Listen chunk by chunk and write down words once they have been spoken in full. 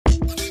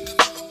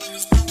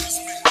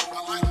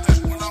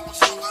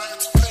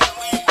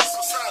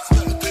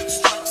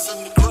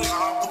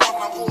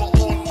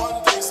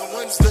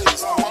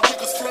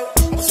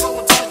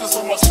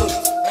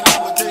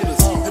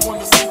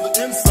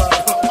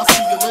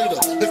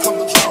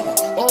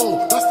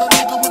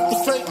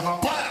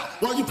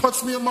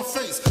punch me in my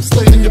face.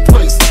 Stay in your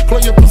place,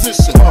 play your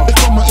position. They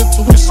call my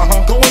intuition.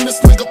 Go in this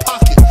nigga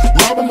pocket,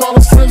 rob him while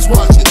his friends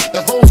watch it.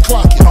 That hoes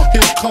clock it.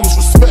 Here comes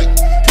respect.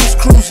 His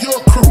crew's your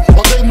crew,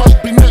 or they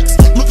might be next.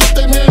 Look at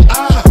they man,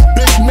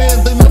 big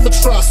man, they never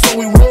try, so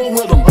we roll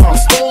with them.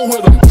 Stole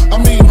with them, I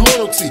mean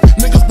loyalty.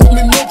 Niggas brought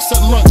me milks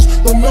at lunch.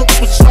 The milk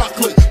with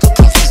chocolate, the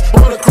cookies,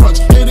 butter crunch.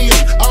 88,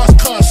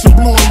 Oshkosh, and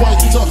blue and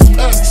white ducks.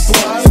 That's the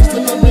slides,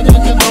 and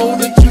everything you know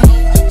that you.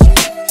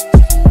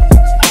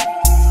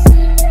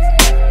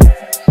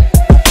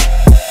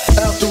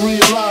 After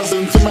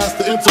realizing to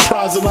master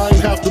enterprise, and I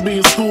ain't have to be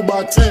in school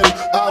by 10,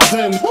 I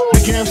then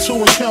began to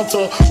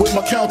encounter with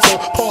my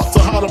counterpart to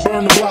how to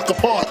burn the block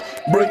apart.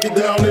 Break it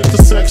down into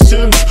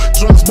sections,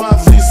 drugs by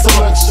these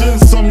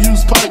selections. Some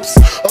use pipes,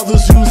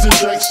 others use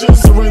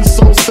injections. Syringe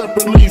sold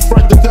separately,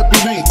 fright the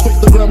deputy. Quick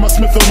to grab my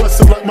Smith &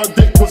 Wesson like my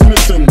dick was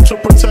missing. To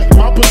protect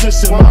my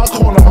position, my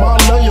corner, my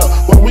layer.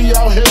 While we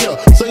out here,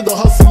 say the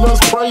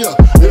hustler's prayer.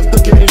 If the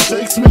game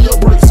shakes me or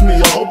breaks me,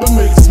 I hope it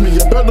makes me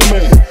a better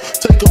man.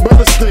 Take a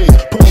better stand,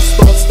 pulls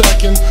start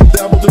stacking.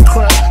 Dabbled in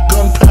crack,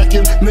 gun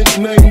packing.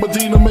 Nickname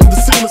Medina, made the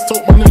sailors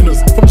tote my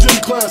Ninas. From gym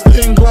class to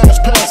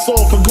in-glass, pass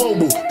off for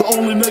global. The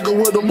only nigga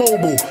with a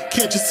mobile.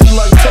 Can't you see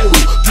like total?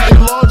 Getting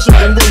larger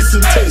and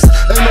wasting taste.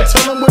 Ain't no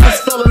telling when this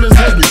felon is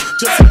hidden.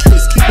 Just in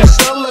case, keep a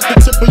shell at the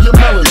tip of your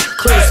melon.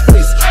 Clear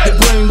space, your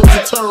brain was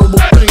a terrible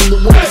thing to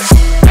waste.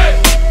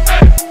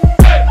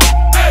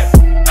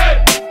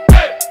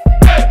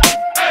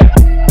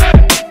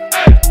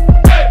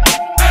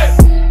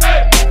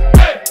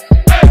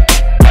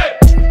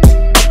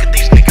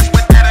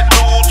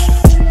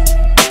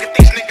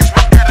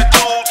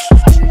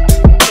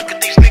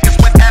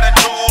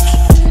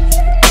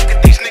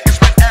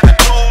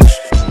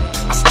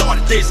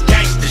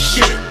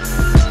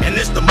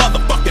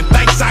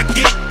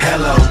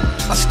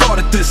 I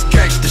started this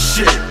gangsta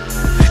shit,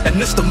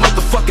 and it's the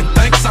motherfucking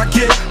thanks I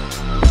get.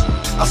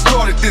 I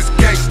started this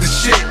gangsta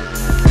shit,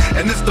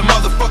 and it's the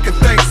motherfucking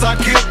thanks I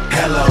get.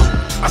 Hello.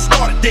 I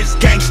started this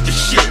gangsta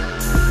shit,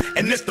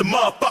 and it's the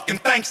motherfucking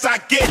thanks I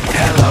get.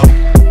 Hello.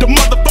 The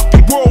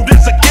motherfucking world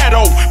is a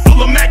ghetto,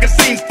 full of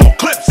magazines, full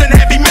clips, and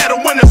heavy metal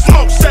when the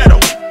smoke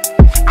settles.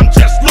 I'm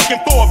just looking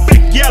for a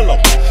big yellow.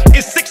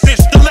 It's 6-inch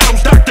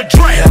stilettos, Dr.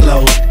 Dre.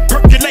 Hello.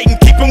 Percolating,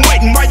 keep 'em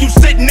waiting while you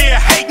sitting there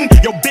hating.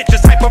 Your bitch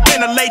is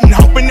hyperventilating,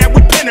 hoping that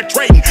we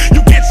penetrating.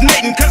 You get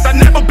snating, cause I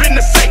never been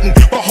to Satan.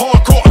 But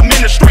hardcore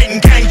administrating,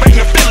 gangbang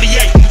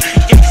affiliating.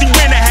 MC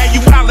Renner had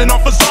you wildin'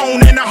 off a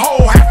zone and a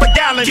whole half a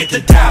gallon. Get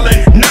the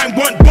dialing,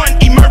 911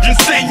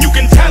 emergency. You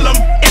can tell him,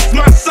 it's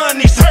my son,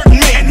 he's hurting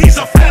me. And he's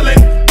a felon,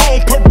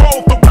 on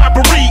parole for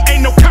robbery.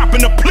 Ain't no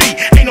copping a plea,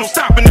 ain't no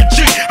stopping a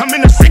G. I'm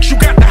in the 6, you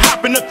got to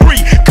hop in the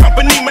 3.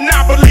 Company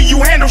monopoly,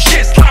 you handle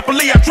shit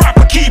sloppily. I drop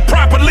a key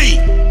properly.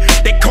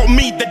 They call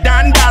me the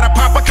Don Dada,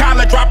 pop a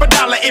collar, drop a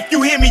dollar. If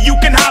you hear me, you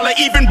can holler,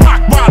 even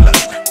rock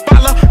wallers.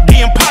 Follow the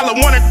Impala,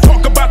 wanna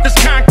talk about this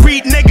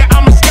concrete nigga?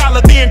 I'm a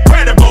scholar, the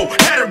incredible,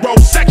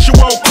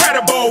 heterosexual,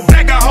 credible.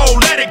 Beg a hoe,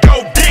 let it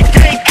go, dick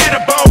ain't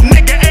edible,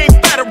 nigga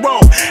ain't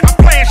federal. I'm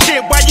playing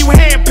shit while you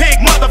handpick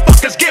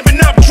motherfuckers giving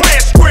up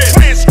transcript.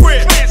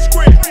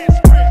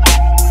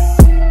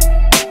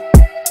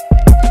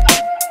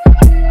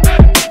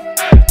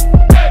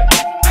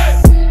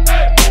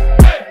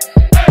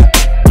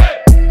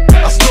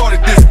 I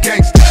started this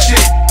gangsta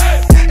shit,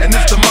 and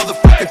it's the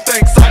motherfucking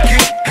thanks I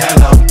get.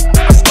 Hello.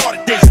 I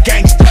started this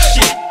gangsta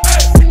shit,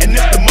 and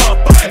it's the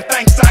motherfucking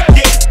thanks I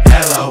get.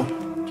 Hello.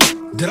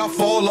 Did I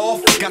fall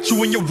off? Got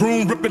you in your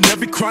room ripping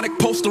every chronic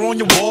poster on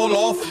your wall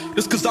off.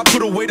 Just cause I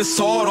put away the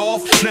sawed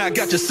off. Now I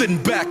got you sitting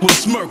back with a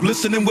smirk,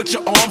 listening with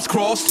your arms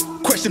crossed,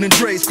 questioning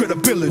Dre's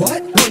credibility.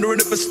 What? Wondering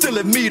if it's still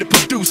in me to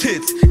produce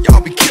hits.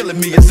 Y'all be killing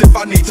me as if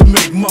I need to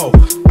make more.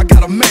 I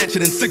got a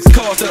mansion and 6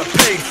 cars that I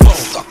paid for.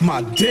 Suck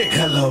my dick.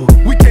 Hello.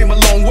 We came a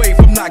long way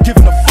from not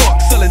giving a fuck,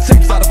 selling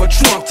tapes out of a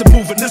trunk to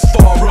moving this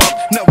far up.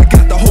 Now we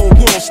got the whole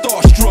world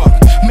starstruck.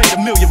 Made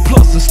 $1 million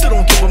plus and still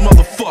don't give a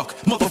motherfuck.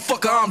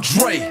 Motherfucker, I'm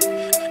Dre.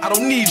 I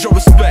don't need your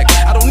respect,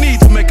 I don't need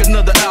to make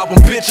another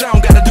album, bitch. I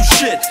don't gotta do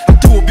shit, I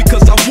do it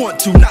because I want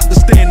to, not to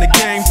stay in the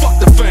game.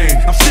 Fuck the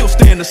fame, I'm still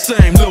staying the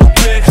same, little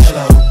bitch.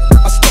 Hello.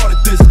 I started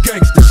this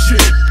gangsta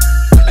shit,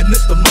 and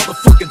it's the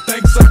motherfucking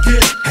thanks I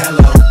get.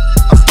 Hello.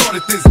 I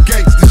started this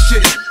gangsta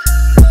shit,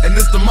 and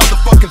it's the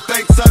motherfucking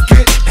thanks I